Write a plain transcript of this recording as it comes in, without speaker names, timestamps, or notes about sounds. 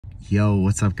Yo,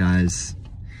 what's up guys?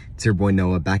 It's your boy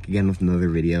Noah back again with another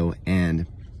video, and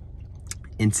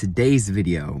in today's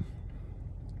video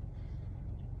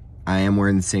I am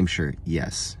wearing the same shirt,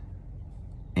 yes,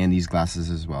 and these glasses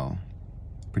as well.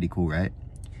 Pretty cool, right?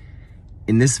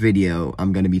 In this video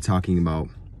I'm going to be talking about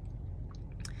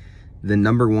the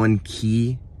 #1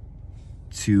 key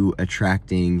to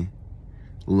attracting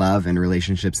love and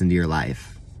relationships into your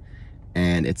life.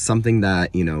 And it's something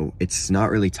that, you know, it's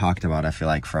not really talked about, I feel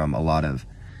like, from a lot of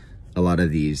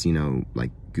these, you know,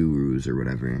 like gurus or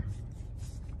whatever,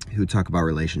 who talk about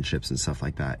relationships and stuff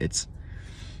like that.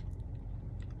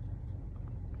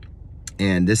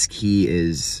 And this key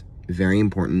is very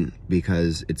important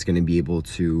because it's going to be able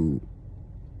to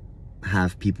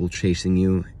have people chasing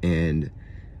you, and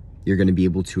you're going to be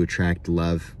able to attract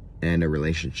love and a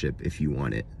relationship if you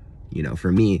want it. You know,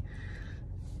 for me,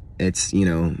 it's, you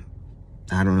know,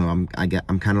 I don't know,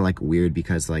 I'm kind of like weird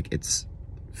because like it's,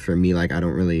 for me, like I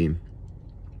don't really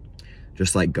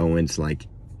just like go into like,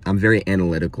 I'm very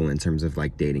analytical in terms of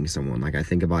like dating someone. Like I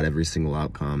think about every single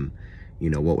outcome, you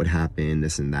know, what would happen,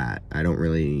 this and that. I don't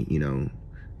really, you know,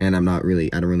 and I don't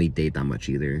really date that much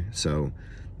either. So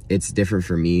it's different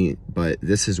for me, but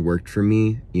this has worked for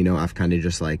me. You know, I've kind of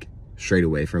just like strayed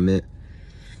away from it.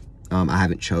 I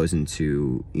haven't chosen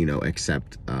to, you know,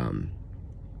 accept,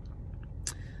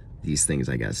 these things,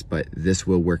 I guess, but this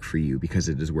will work for you because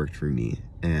it has worked for me.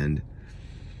 And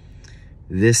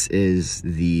this is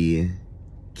the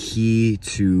key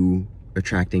to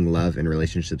attracting love and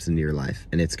relationships into your life.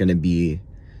 And it's going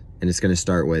to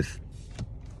start with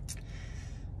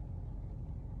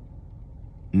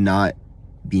not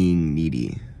being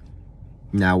needy.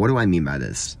 Now, what do I mean by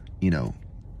this? You know,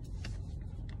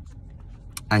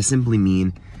 I simply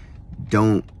mean,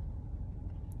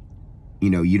 you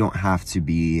know, you don't have to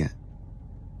be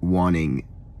wanting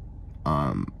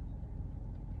a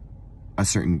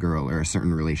certain girl or a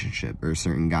certain relationship or a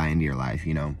certain guy into your life,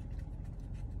 you know.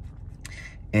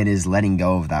 It is letting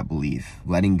go of that belief,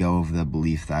 letting go of the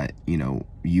belief that, you know,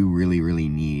 you really, really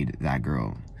need that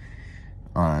girl.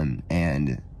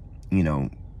 And, you know,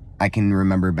 I can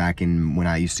remember back in when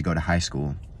I used to go to high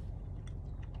school,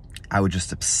 I would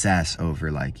just obsess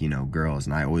over, like, you know, girls,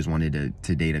 and I always wanted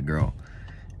to date a girl.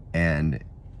 And,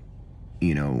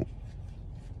 you know,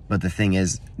 but the thing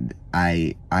is,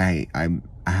 I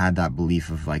had that belief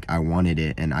of like, I wanted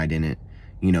it and I didn't,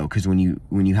 you know, because when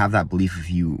you have that belief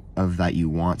of that you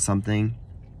want something,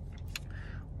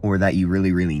 or that you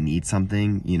really, really need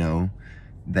something, you know,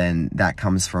 then that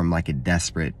comes from like a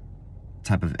desperate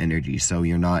type of energy. So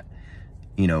you're not,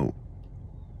 you know,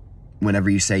 whenever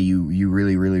you say you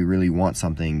really, really, really want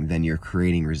something, then you're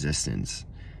creating resistance.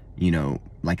 You know,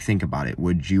 like, think about it.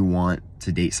 Would you want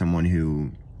to date someone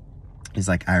who is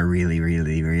like, I really,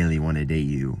 really, really want to date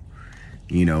you?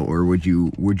 You know, or would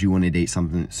you want to date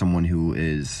someone who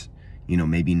is, you know,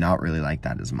 maybe not really like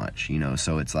that as much, you know?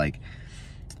 So it's like,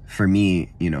 for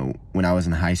me, you know, when I was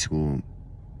in high school,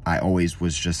 I always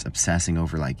was just obsessing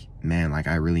over like, man, like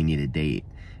I really need a date,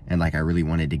 and like I really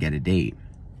wanted to get a date.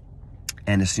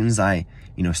 And as soon as I,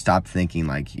 you know, stopped thinking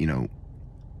like, you know,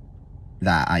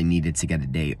 that I needed to get a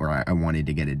date, or I wanted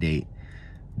to get a date,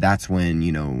 that's when,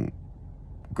 you know,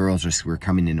 girls just were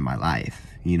coming into my life,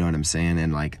 you know what I'm saying?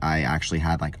 And like, I actually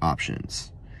had like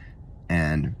options,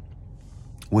 and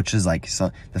which is like,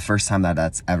 so the first time that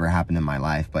that's ever happened in my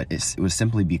life. But it was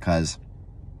simply because,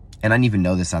 and I didn't even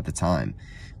know this at the time,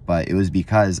 but it was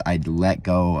because I'd let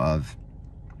go of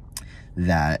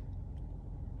that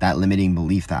limiting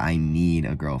belief that I need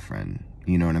a girlfriend.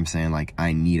 You know what I'm saying? Like,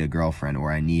 I need a girlfriend,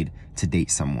 or I need to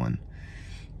date someone.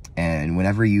 And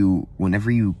whenever you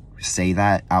say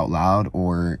that out loud,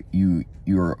 or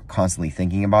you're constantly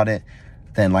thinking about it,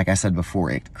 then like I said before,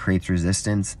 it creates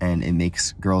resistance, and it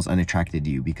makes girls unattracted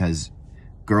to you, because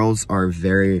girls are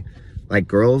very, like,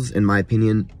 girls, in my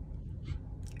opinion,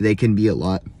 they can be a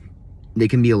lot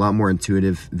more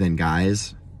intuitive than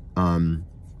guys,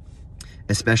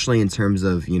 especially in terms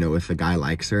of, you know, if a guy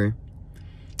likes her,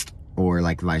 or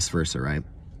like vice versa, right?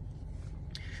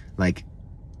 Like,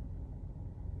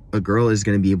 a girl is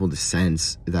going to be able to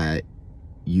sense that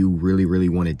you really, really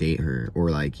want to date her, or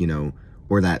like, you know,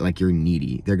 or that like you're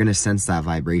needy. They're going to sense that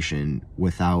vibration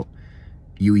without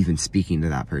you even speaking to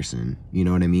that person. You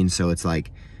know what I mean? So it's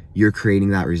like, you're creating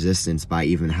that resistance by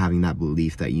even having that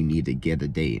belief that you need to get a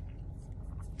date.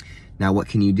 Now, what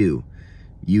can you do?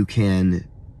 You can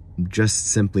just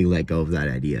simply let go of that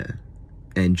idea,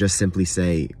 and just simply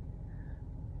say,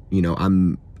 you know,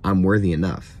 I'm worthy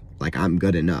enough. Like, I'm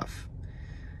good enough.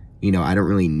 You know, I don't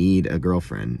really need a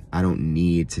girlfriend. I don't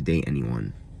need to date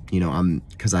anyone. You know,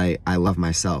 because I love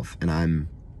myself, and I'm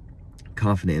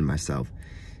confident in myself.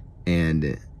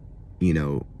 And, you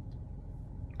know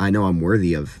I'm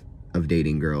worthy of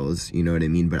dating girls, you know what I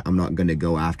mean? But I'm not going to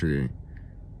go after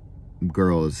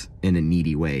girls in a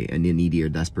needy way, in a needy or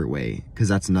desperate way, because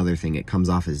that's another thing. It comes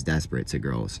off as desperate to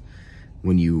girls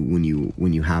when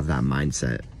you have that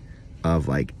mindset of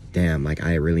like, damn, like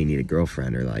I really need a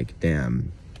girlfriend, or like,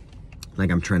 damn,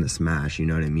 like I'm trying to smash, you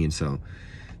know what I mean? So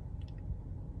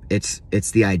it's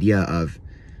the idea of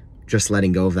just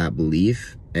letting go of that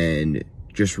belief and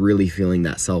just really feeling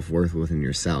that self-worth within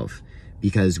yourself.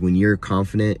 Because when you're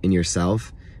confident in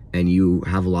yourself and you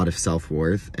have a lot of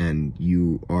self-worth and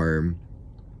you are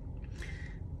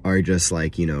just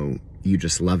like, you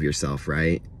just love yourself,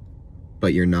 right?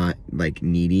 But you're not like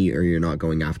needy, or you're not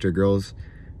going after girls,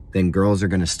 then girls are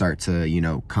going to start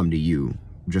to, come to you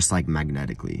just like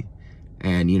magnetically.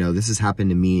 And, this has happened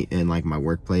to me in like my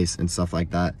workplace and stuff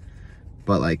like that.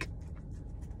 But like,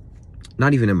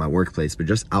 not even in my workplace, but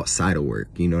just outside of work,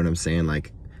 you know what I'm saying?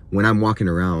 Like when I'm walking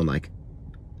around, like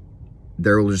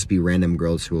there will just be random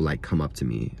girls who will like come up to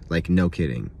me, like no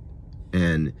kidding.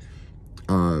 And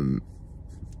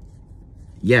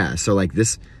yeah, so like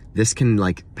this can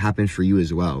like happen for you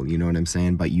as well, you know what I'm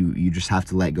saying? But you just have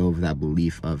to let go of that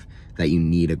belief of that you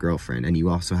need a girlfriend. And you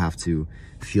also have to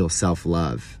feel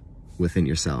self-love within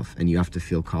yourself, and you have to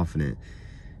feel confident.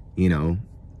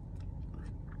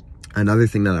 Another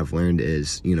thing that I've learned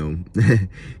is,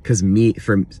 because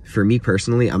for me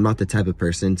personally, I'm not the type of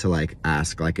person to like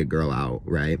ask like a girl out,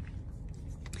 right?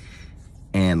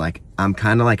 And like I'm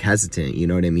kind of like hesitant, you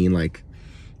know what I mean? Like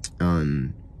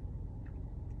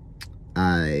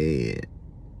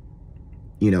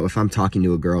if I'm talking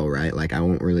to a girl, right, like I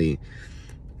won't really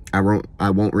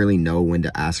know when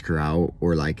to ask her out,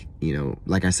 or like,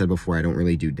 like I said before, I don't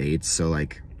really do dates, so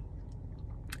like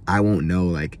I won't know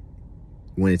like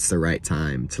when it's the right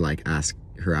time to like ask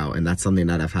her out. And that's something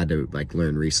that I've had to like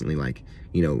learn recently. Like,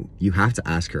 you have to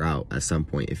ask her out at some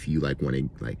point if you like want to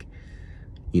like,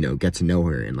 get to know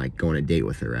her and like go on a date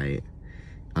with her, right?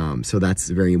 So that's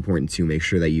very important to make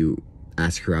sure that you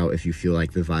ask her out if you feel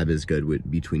like the vibe is good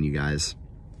between you guys.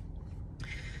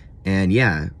 And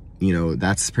yeah,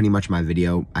 that's pretty much my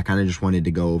video. I kind of just wanted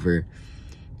to go over,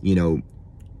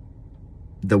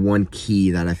 the one key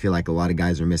that I feel like a lot of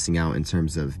guys are missing out in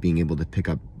terms of being able to pick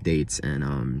up dates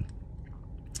and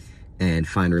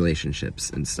find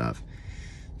relationships and stuff.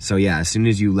 So yeah, as soon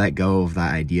as you let go of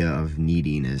that idea of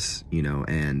neediness,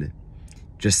 and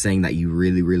just saying that you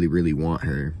really, really, really want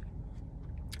her,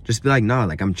 just be like, nah,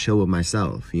 like I'm chill with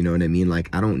myself. You know what I mean?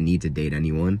 Like I don't need to date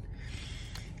anyone.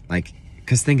 Like,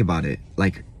 cause think about it,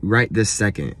 like right this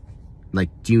second, like,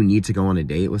 do you need to go on a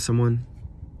date with someone?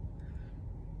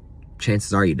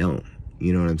 Chances are you don't,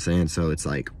 you know what I'm saying? So it's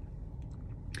like,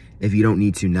 if you don't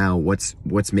need to now, what's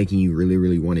making you really,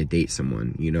 really want to date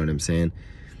someone? You know what I'm saying?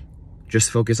 Just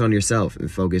focus on yourself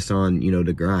and focus on,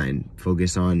 the grind.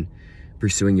 Focus on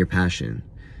pursuing your passion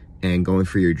and going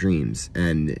for your dreams.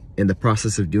 And in the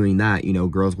process of doing that,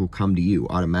 girls will come to you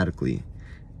automatically,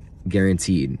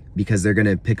 guaranteed, because they're going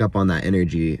to pick up on that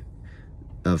energy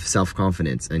of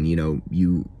self-confidence and,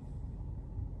 you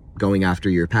going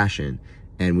after your passion.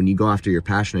 And when you go after your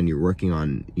passion and you're working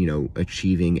on,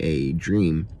 achieving a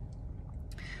dream,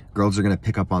 girls are going to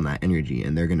pick up on that energy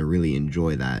and they're going to really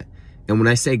enjoy that. And when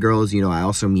I say girls, I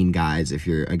also mean guys. If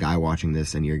you're a guy watching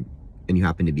this and you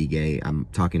happen to be gay, I'm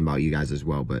talking about you guys as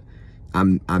well, but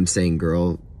I'm saying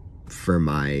girl for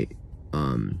my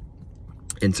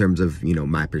in terms of,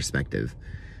 my perspective.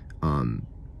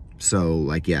 So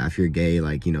like, yeah, if you're gay,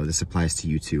 like, this applies to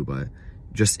you too, but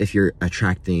just if you're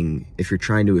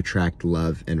trying to attract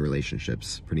love and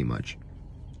relationships, pretty much.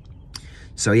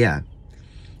 So yeah,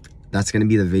 that's going to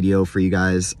be the video for you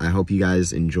guys. I hope you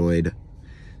guys enjoyed.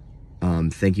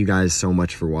 Thank you guys so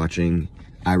much for watching.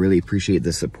 I really appreciate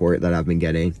the support that I've been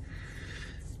getting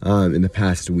in the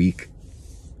past week.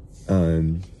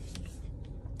 And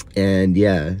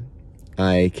yeah,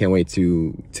 I can't wait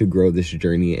to grow this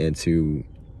journey and to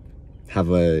have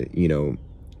to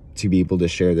be able to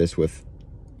share this with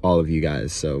all of you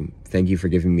guys. So thank you for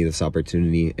giving me this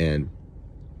opportunity, and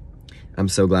I'm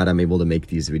so glad I'm able to make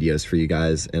these videos for you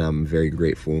guys, and I'm very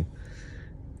grateful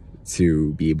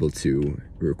to be able to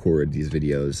record these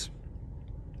videos.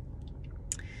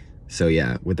 So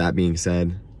yeah, with that being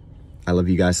said, I love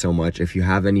you guys so much. If you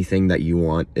have anything that you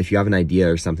want, if you have an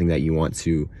idea or something that you want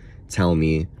to tell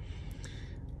me,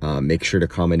 make sure to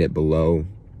comment it below.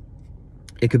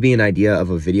 It could be an idea of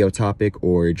a video topic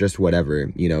or just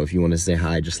whatever, if you want to say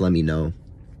hi, just let me know.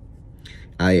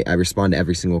 I respond to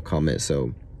every single comment,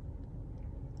 so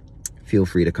feel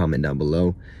free to comment down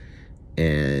below.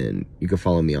 And you can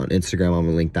follow me on Instagram. I'm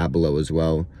gonna link that below as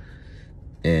well.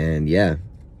 And yeah,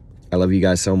 I love you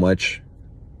guys so much.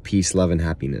 Peace, love, and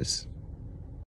happiness.